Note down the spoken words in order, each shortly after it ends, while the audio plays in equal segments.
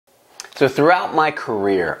So throughout my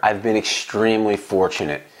career, I've been extremely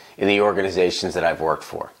fortunate in the organizations that I've worked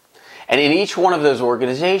for. And in each one of those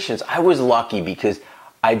organizations, I was lucky because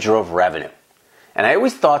I drove revenue. And I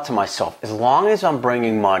always thought to myself, as long as I'm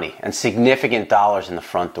bringing money and significant dollars in the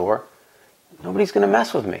front door, nobody's going to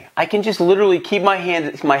mess with me. I can just literally keep my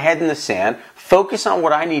head in the sand, focus on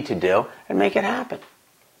what I need to do, and make it happen.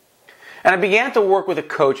 And I began to work with a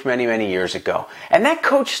coach many, many years ago. And that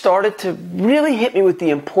coach started to really hit me with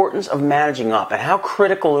the importance of managing up and how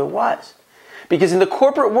critical it was. Because in the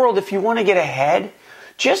corporate world, if you want to get ahead,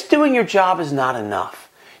 just doing your job is not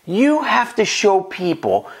enough. You have to show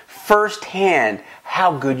people firsthand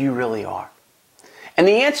how good you really are. And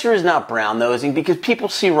the answer is not brown nosing, because people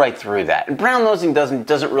see right through that. And brown nosing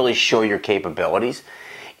doesn't really show your capabilities.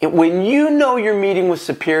 When you know you're meeting with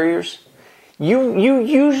superiors, you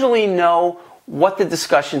usually know what the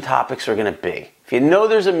discussion topics are going to be. If you know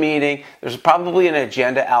there's a meeting, there's probably an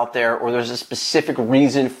agenda out there, or there's a specific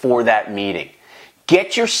reason for that meeting.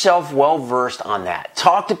 Get yourself well versed on that.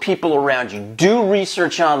 Talk to people around you. Do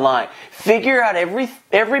research online. Figure out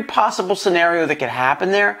every possible scenario that could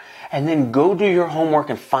happen there, and then go do your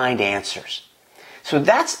homework and find answers. So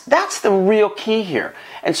that's the real key here.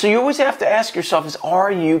 And so you always have to ask yourself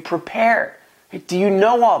are you prepared? Do you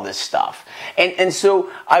know all this stuff? And so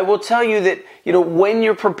I will tell you that, when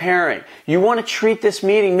you're preparing, you want to treat this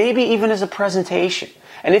meeting maybe even as a presentation.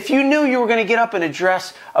 And if you knew you were going to get up and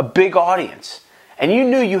address a big audience, and you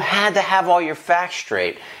knew you had to have all your facts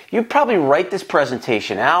straight, you'd probably write this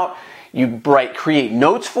presentation out, you'd create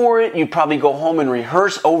notes for it, you'd probably go home and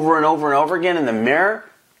rehearse over and over and over again in the mirror.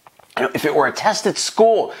 If it were a test at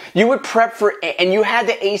school, you would prep for, and you had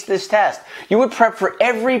to ace this test, you would prep for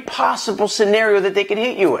every possible scenario that they could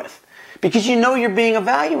hit you with, because you know you're being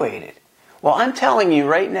evaluated. Well, I'm telling you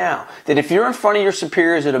right now that if you're in front of your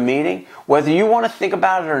superiors at a meeting, whether you want to think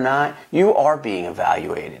about it or not, you are being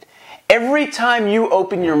evaluated. Every time you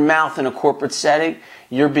open your mouth in a corporate setting,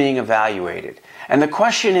 you're being evaluated. And the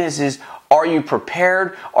question is are you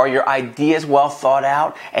prepared? Are your ideas well thought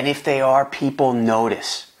out? And if they are, people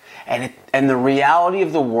notice. And the reality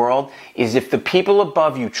of the world is if the people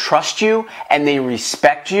above you trust you and they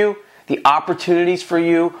respect you, the opportunities for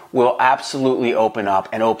you will absolutely open up,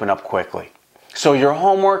 and open up quickly. So your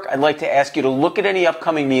homework, I'd like to ask you to look at any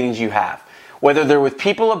upcoming meetings you have, whether they're with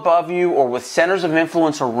people above you or with centers of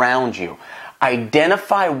influence around you.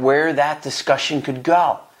 Identify where that discussion could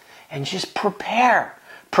go and just prepare.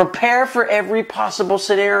 Prepare for every possible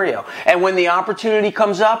scenario. And when the opportunity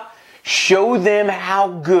comes up, show them how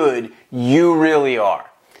good you really are.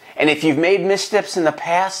 And if you've made missteps in the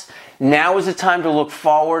past, now is the time to look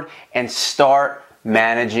forward and start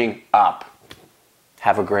managing up.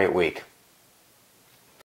 Have a great week.